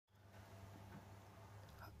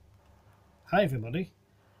Hi everybody,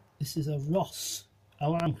 this is a Ross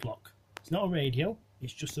alarm clock. It's not a radio,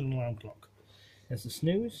 it's just an alarm clock. There's a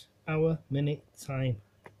snooze, hour, minute, time,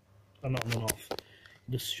 and not on and off.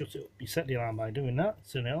 You just shut it up, you set the alarm by doing that,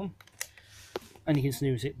 turn it on, and you can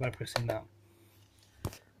snooze it by pressing that.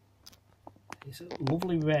 It's a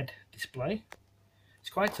lovely red display. It's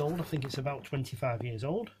quite old, I think it's about 25 years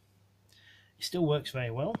old. It still works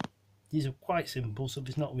very well. These are quite simple, so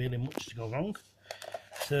there's not really much to go wrong.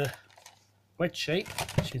 It's a wedge shape,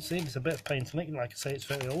 as you can see, there's a bit of paint on it, like I say, it's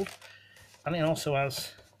very old. And it also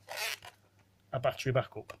has a battery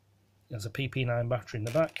backup. There's a PP9 battery in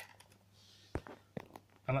the back,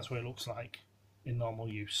 and that's what it looks like in normal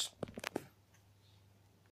use.